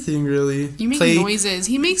do anything really. You make noises.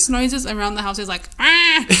 He makes noises around the house. He's like,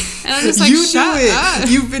 ah! And I'm just like, you shut do it. Up.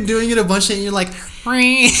 You've been doing it a bunch and you're like,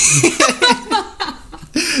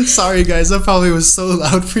 sorry guys, that probably was so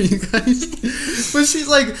loud for you guys. But she's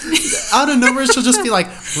like, out of nowhere, she'll just be like,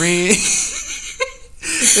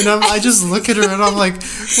 and I just look at her and I'm like,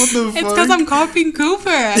 what the fuck? It's because I'm copying Cooper.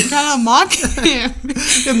 I'm trying to mock him.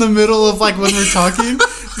 In the middle of like when we're talking.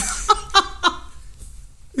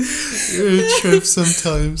 It trips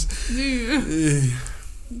sometimes. Dude.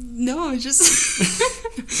 No, just...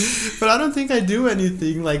 But I don't think I do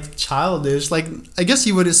anything like childish. Like, I guess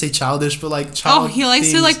you wouldn't say childish, but like child. Oh, he likes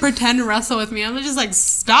to like pretend to wrestle with me. I'm just like,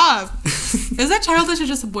 stop. Is that childish or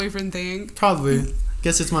just a boyfriend thing? Probably.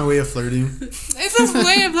 Guess it's my way of flirting. It's his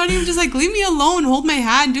way of flirting. Just like, leave me alone, hold my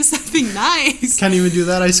hand, do something nice. Can't even do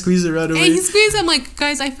that. I squeeze it right away. And he squeezes. I'm like,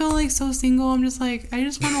 guys, I feel like so single. I'm just like, I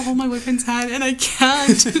just want to hold my boyfriend's hand and I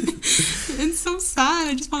can't. It's so sad.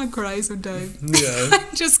 I just want to cry sometimes. Yeah.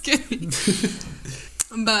 I'm just kidding.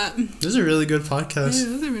 But this is a really good podcast. Yeah, this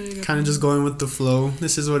is a really good. Kind of just going with the flow.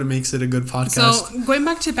 This is what makes it a good podcast. So going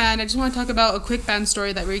back to band, I just want to talk about a quick band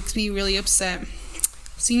story that makes me really upset.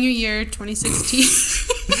 Senior year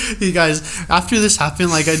 2016. You guys, after this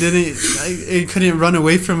happened, like I couldn't run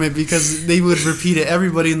away from it because they would repeat it.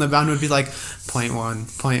 Everybody in the band would be like,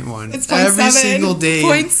 0.1. It's every single day.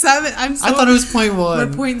 0.7. I thought it was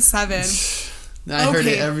 0.1. We're 0.7. I heard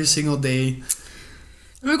it every single day.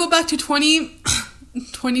 I'm gonna go back to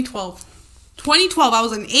 2012. 2012, I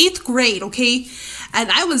was in 8th grade, okay?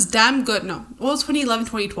 And I was damn good. No, it was 2011,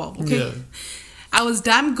 2012, okay? Yeah. I was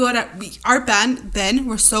damn good at... Our band then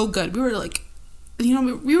were so good. We were like... You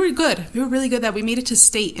know, we were good. We were really good that we made it to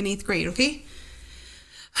state in 8th grade, okay?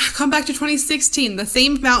 Come back to 2016. The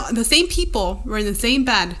same people were in the same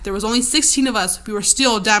band. There was only 16 of us. We were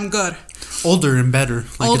still damn good. Older and better.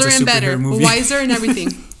 Like older and better. Movie. Wiser and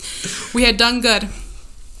everything. We had done good.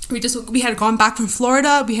 We had gone back from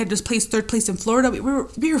Florida. We had just placed 3rd place in Florida.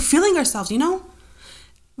 We were feeling ourselves, you know?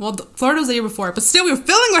 Well, Florida was the year before, but still we were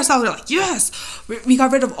feeling ourselves. We were like, yes! We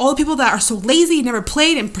got rid of all the people that are so lazy, never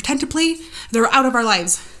played, and pretend to play. They were out of our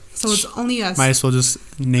lives. So it's only us. Might as well just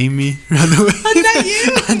name me right away. Not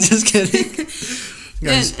you! I'm just kidding.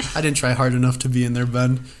 Guys, I didn't try hard enough to be in their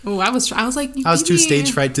band. Oh, I was like, I was too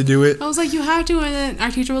stage fright to do it. I was like, you have to, and then our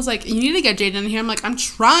teacher was like, you need to get Jaden in here. I'm like, I'm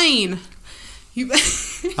trying. I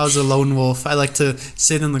was a lone wolf. I like to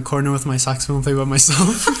sit in the corner with my saxophone and play by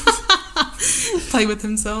myself. Play with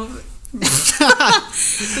himself.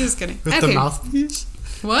 Just kidding. With the mouthpiece?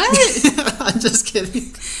 What? I'm just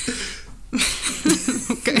kidding.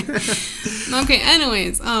 Okay,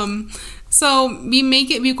 anyways, so we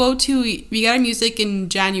get our music in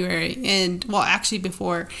January, and well, actually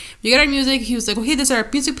before we get our music, he was like, okay, these are our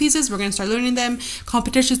music pieces, we're gonna start learning them.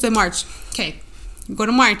 Competitions in March. Okay, we go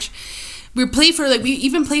to March. We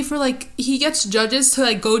even play for he gets judges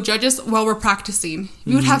to go judges while we're practicing.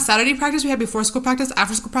 We would have Saturday practice, we had before school practice,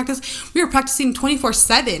 after school practice. We were practicing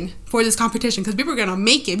 24/7 for this competition because we were gonna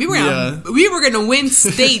make it. We were gonna win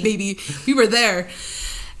state, baby. We were there.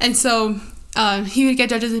 And so he would get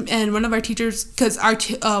judges, and one of our teachers, because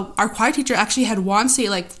our choir teacher actually had won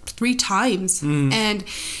state 3 times, and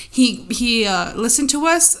he listened to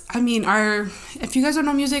us. I mean, if you guys don't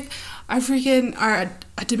know music, our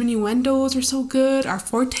diminuendos are so good. Our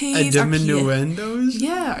fortes. Diminuendos?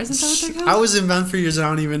 Yeah, isn't that what they're called? I was in band for years and I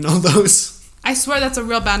don't even know those. I swear that's a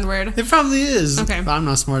real band word. It probably is. Okay. But I'm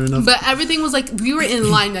not smart enough. But everything was we were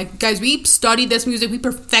in line. Guys, we studied this music. We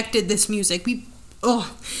perfected this music.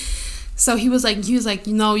 So he was like,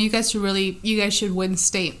 no, you guys should win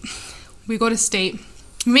state. We go to state.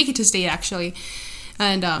 We make it to state, actually.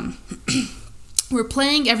 And we're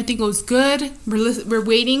playing. Everything goes good. We're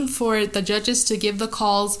waiting for the judges to give the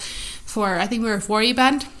calls for, I think we were a 4A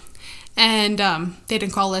band. And they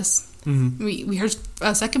didn't call us. Mm-hmm. We heard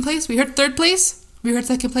second place. We heard third place. We heard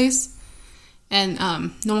second place. And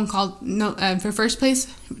no one called. For first place,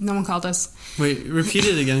 no one called us. Wait, repeat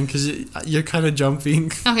it again, because you're kind of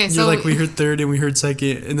jumping. Okay, so you're we heard third and we heard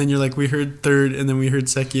second, and then you're we heard third and then we heard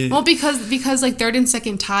second. Well, because third and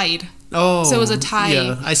second tied. Oh, so it was a tie.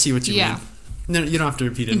 Yeah, I see what you mean. No, you don't have to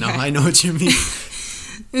repeat it now. I know what you mean.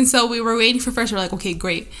 And so we were waiting for first. We're like, okay,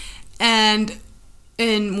 great, and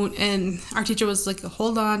our teacher was like,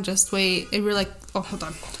 hold on, just wait, and we were like, oh, hold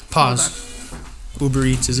on. Pause. Uber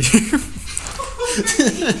Eats is here.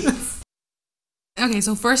 Okay,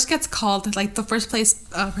 so first gets called, the first place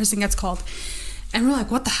person gets called, and we're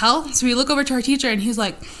like, what the hell? So we look over to our teacher, and he's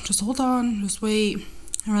like, just hold on, just wait.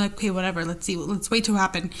 And we're like, okay, whatever, let's wait to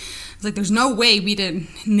happen. It's there's no way we didn't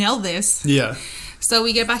nail this. Yeah. So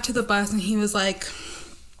we get back to the bus, and he was like,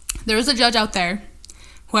 there was a judge out there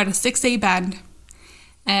who had a 6A band,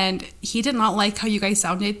 and he did not like how you guys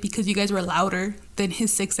sounded because you guys were louder than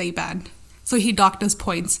his 6A band. So he docked us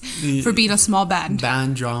points for being a small band.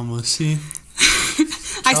 Band drama, see?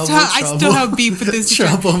 I still have beef with this teacher.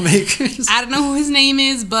 Troublemakers. I don't know who his name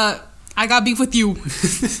is, but I got beef with you.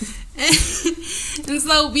 And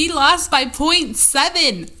so we lost by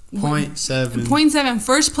 0.7. 0.7. 0.7.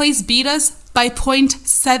 First place beat us by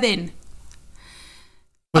 0.7.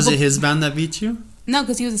 Was it his band that beat you? No,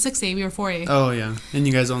 because he was a 6A. We were 4A. Oh, yeah. And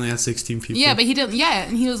you guys only had 16 people. Yeah, but he didn't. Yeah,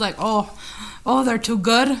 and he was like, oh, they're too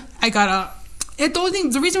good.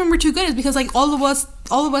 The reason we're too good is because all of us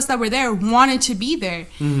that were there wanted to be there.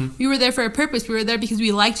 Mm-hmm. We were there for a purpose. We were there because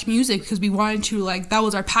we liked music, because we wanted to that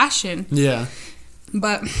was our passion. Yeah.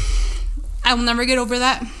 But I will never get over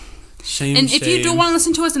that. Shame. If you do want to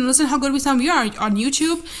listen to us and listen how good we sound, we are on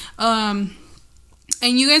YouTube.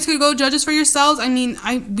 And you guys could go judge us for yourselves. I mean,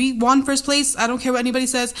 we won first place. I don't care what anybody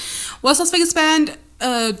says. West Las Vegas Band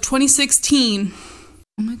 2016.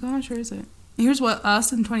 Oh my gosh, where is it? Here's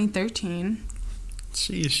us in 2013.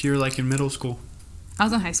 Jeez, you were in middle school. I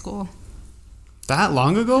was in high school. That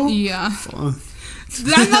long ago? Yeah. I'm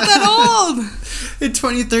not that old. In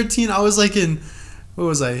 2013, I was in, what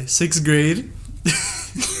was I, 6th grade?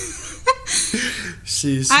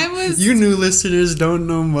 Jeez. You new listeners don't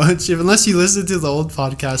know much, unless you listen to the old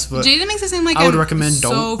podcast. But Jaden makes it seem I would recommend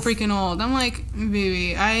so freaking old. I'm like,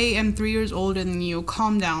 baby, I am 3 years older than you.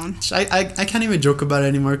 Calm down. I can't even joke about it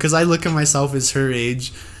anymore because I look at myself as her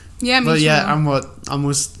age. Yeah, me too. But yeah, I'm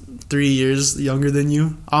almost 3 years younger than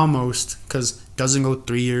you. Almost, because doesn't go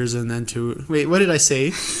 3 years and then 2. Wait, what did I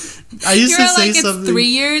say? I used to say something. It's 3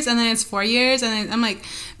 years and then it's 4 years and then I'm like,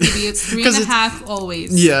 maybe it's 3.5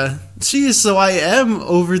 always. Yeah. Jeez, so I am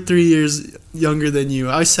over 3 years younger than you.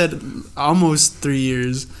 I said almost 3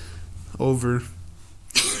 years over.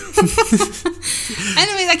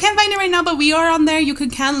 Anyways, I can't find it right now, but we are on there. You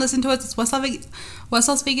can listen to us. It's West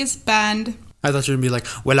Las Vegas Band. I thought you were going to be like,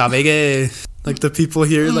 Wella Vegas. Like the people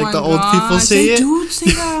here, the old people say it. They do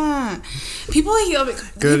say that. People here.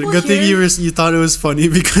 Good thing you thought it was funny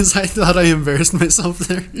because I thought I embarrassed myself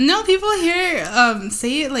there. No, people here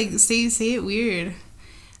say it say it weird.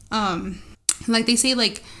 Like they say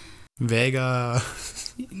like Vega.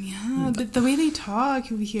 Yeah, the way they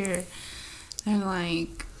talk over here, they're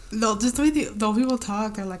like just the way the people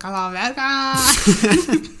talk. They're like a la verga.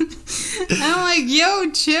 And I'm like,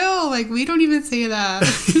 yo, chill. Like we don't even say that.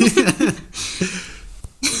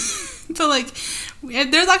 So like,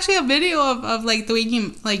 there's actually a video of like the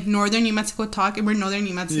way like northern New Mexico talk, and we're northern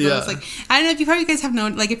New Mexico. Yeah. It's like, I don't know if you probably guys have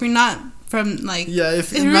known, like if you're not from like,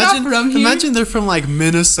 if you're not from here, imagine they're from like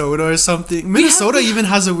Minnesota or something. Minnesota even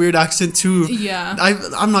has a weird accent too. Yeah,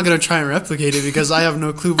 I'm not gonna try and replicate it because I have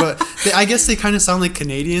no clue, but I guess they kind of sound like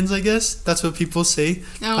Canadians. I guess that's what people say,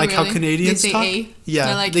 like really? how Canadians talk.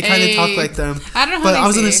 Yeah, like, they kind of talk like them. I don't know how but they I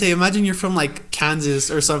was say. gonna say, imagine you're from like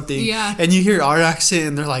Kansas or something, Yeah, and you hear our accent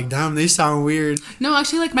and they're like, damn, they sound weird. No,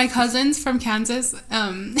 actually, like my cousins from Kansas,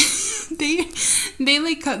 they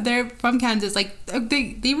like they're from Kansas. Like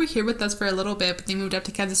they were here with us for a little bit, but they moved up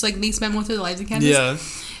to Kansas. Like they spent most of their lives in Kansas. Yeah.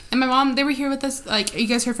 And my mom, they were here with us. Like, you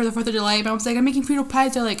guys here for the 4th of July? My mom's like, I'm making Frito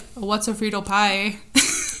pies. They're like, what's a Frito pie?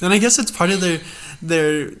 And I guess it's part of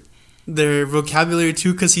their vocabulary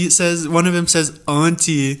too, because one of them says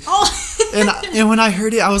auntie. Oh. and when I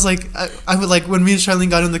heard it, I was like, I would like, when me and Charlene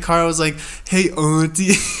got in the car, I was like, hey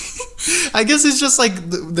auntie. I guess it's just like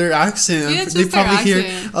their accent. Yeah, it's they just their probably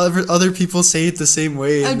accent. hear other people say it the same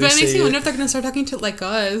way. But it makes me wonder if they're gonna start talking to like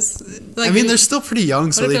us. Like, I mean, they're still pretty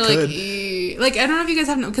young, so they could. Like I don't know if you guys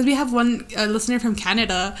have, because we have one listener from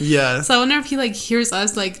Canada. Yeah. So I wonder if he like hears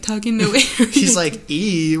us like talking the way. He's like,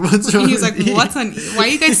 "E, what's wrong?" He's like, "What's an? Why are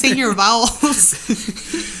you guys saying your vowels?"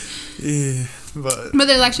 Yeah, but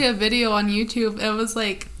there's actually a video on YouTube. It was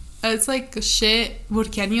like, it's like shit.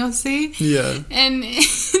 What can you say? Yeah. And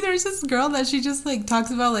there's this girl that she just like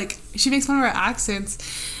talks about, like she makes fun of our accents.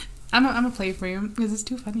 I'm gonna play it for you because it's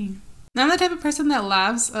too funny. I'm the type of person that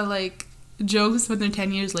laughs at like jokes when they're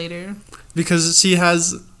 10 years later. Because she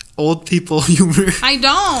has old people humor. I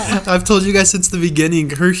don't. I've told you guys since the beginning.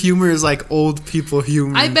 Her humor is like old people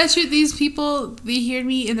humor. I bet you these people, they hear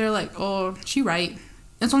me and they're like, oh, she right.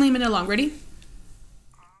 It's only a minute long. Ready?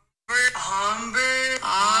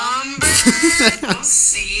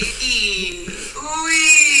 C-E. Ooh.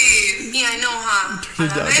 Yeah, I know, huh? Turn it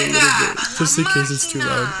down a little bit, just in case it's too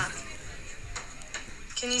loud.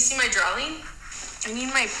 Can you see my drawing? I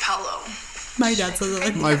need my pillow. My dad says it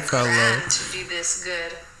like my pillow. To be this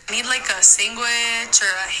good. I need like a sandwich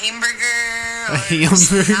or a hamburger. A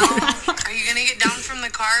hamburger. Are you gonna get down from the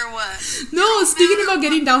car or what? No, speaking about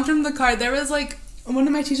getting down from the car, there was like, one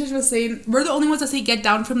of my teachers was saying, we're the only ones that say get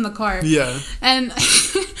down from the car. Yeah. And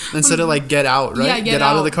instead of like get out, right? Yeah, get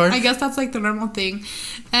out of the car. I guess that's like the normal thing.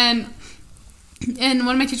 And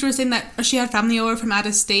one of my teachers was saying that she had family over from out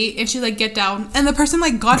of state, and she's like, get down. And the person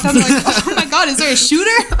like got down, like, oh my god, is there a shooter?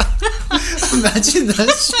 Imagine that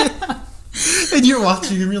shit. And you're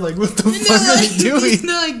watching and you're like, what the fuck are you doing?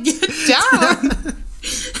 They're like, get down.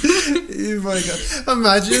 Oh my god.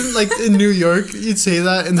 Imagine like in New York you'd say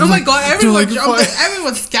that and oh my like, god, everyone like, jumped,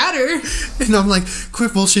 everyone scattered. And I'm like,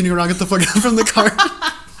 quit bullshitting around, get the fuck out from the car.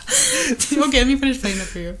 Okay, let me finish playing that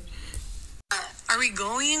for you. Are we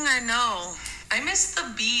going or no? I miss the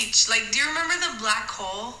beach. Like, do you remember the black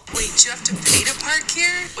hole? Wait, you have to pay to park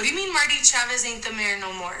here? What do you mean Marty Chavez ain't the mayor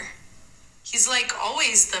no more? He's like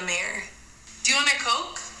always the mayor. Do you want a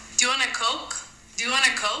Coke? Do you want a Coke? Do you want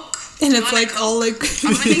a Coke? And it's like all like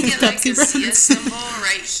I'm gonna get like a Pepsi CS symbol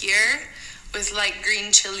right here with like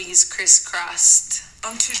green chilies crisscrossed.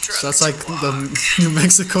 I'm too drunk. So that's like the New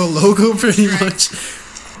Mexico logo pretty much.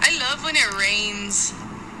 I love when it rains.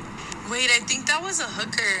 Wait, I think that was a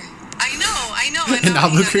hooker. I know. In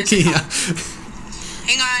Albuquerque, yeah.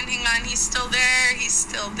 Hang on. He's still there.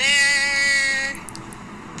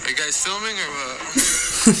 Are you guys filming or what?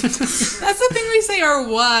 That's the thing we say, or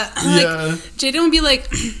what? Like, yeah. Jaden would be like,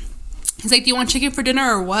 he's like, do you want chicken for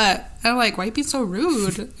dinner or what? I'm like, why are you being so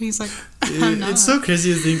rude? He's like, I'm not. It's so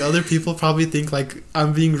crazy to think other people probably think like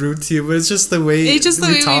I'm being rude to you, but it's just the way we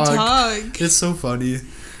talk. It's so funny.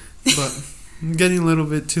 But I'm getting a little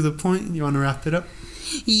bit to the point. You want to wrap it up?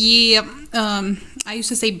 Yeah. I used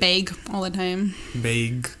to say bag all the time.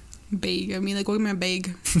 Bag. I mean, like, go get me a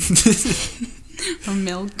bag. Or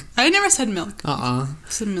milk. I never said milk. I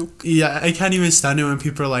said milk. Yeah, I can't even stand it when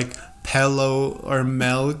people are like pillow or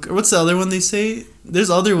milk. Or what's the other one they say? There's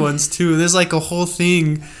other ones too. There's like a whole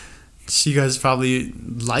thing. You guys probably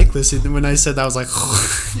like listening. When I said that, I was like,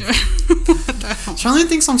 Charlene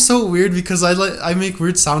thinks I'm so weird because I make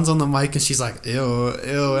weird sounds on the mic and she's like, ew,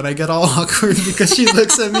 and I get all awkward because she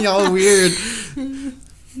looks at me all weird.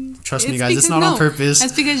 Trust me, guys, it's not on purpose.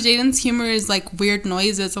 That's because Jaden's humor is like weird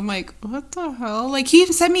noises. I'm like, what the hell? Like he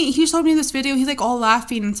showed me this video. He's like all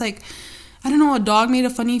laughing. It's like, I don't know, a dog made a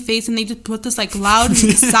funny face and they just put this like loud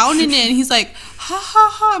sound in it, and he's like, ha ha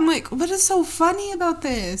ha. I'm like, what is so funny about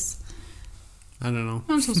this? I don't know.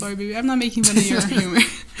 I'm so sorry, baby. I'm not making fun of your humor.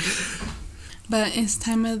 But it's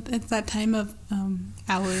that time of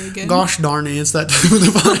hour again. Gosh darn it, it's that time of the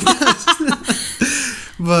podcast.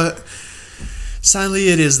 But sadly,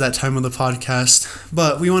 it is that time of the podcast.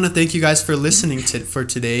 But we want to thank you guys for listening for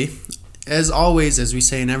today. As always, as we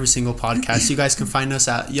say in every single podcast, you guys can find us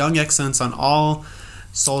at Young Excellence on all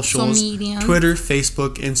socials. Twitter,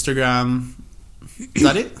 Facebook, Instagram. Is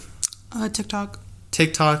that it?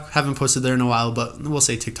 TikTok. Haven't posted there in a while, but we'll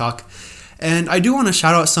say TikTok. And I do want to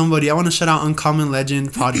shout out somebody. I want to shout out Uncommon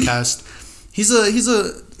Legend Podcast. He's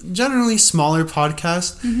a generally smaller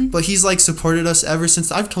podcast, but he's like supported us ever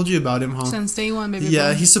since. I've told you about him, huh? Since day one, baby.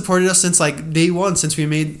 Yeah, he supported us since like day one, since we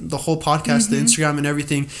made the whole podcast, the Instagram and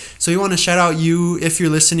everything. So we want to shout out you if you're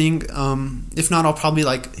listening. If not, I'll probably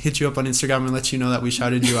like hit you up on Instagram and let you know that we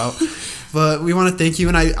shouted you out. But we want to thank you,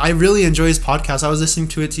 and I really enjoy his podcast. I was listening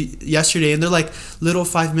to it yesterday, and they're like little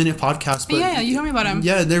 5-minute podcasts. But yeah, you told me about him.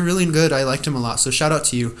 Yeah, they're really good. I liked him a lot. So shout out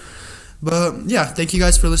to you. But yeah, thank you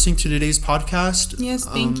guys for listening to today's podcast. Yes,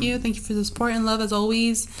 thank you. Thank you for the support and love as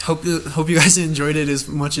always. Hope you guys enjoyed it as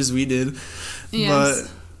much as we did. Yes.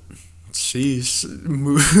 But jeez,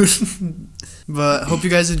 mood. But hope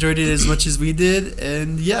you guys enjoyed it as much as we did,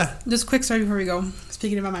 and yeah. Just a quick story before we go.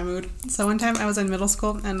 Speaking about my mood. So one time I was in middle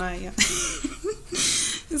school and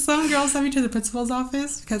some girl sent me to the principal's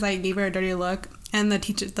office because I gave her a dirty look, and the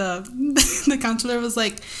teacher, the counselor was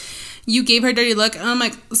like, "You gave her a dirty look," and I'm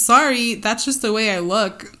like, "Sorry, that's just the way I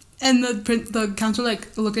look." And the counselor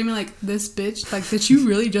like looked at me like, "This bitch, like, did you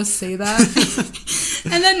really just say that?"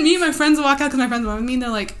 And then me and my friends walk out because my friends were with me, and they're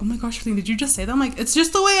like, "Oh my gosh, Charlene, did you just say that?" I'm like, "It's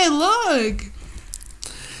just the way I look."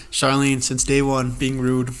 Charlene, since day one, being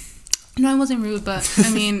rude. No, I wasn't rude, but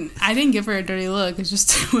I mean, I didn't give her a dirty look. It's just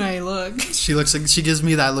the way I look. She gives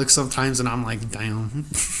me that look sometimes, and I'm like, damn.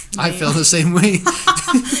 I feel the same way.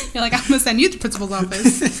 You're like, I'm gonna send you to the principal's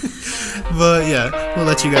office. But yeah, we'll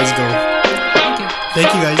let you guys go. Thank you.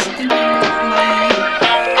 Thank you guys. Thank you.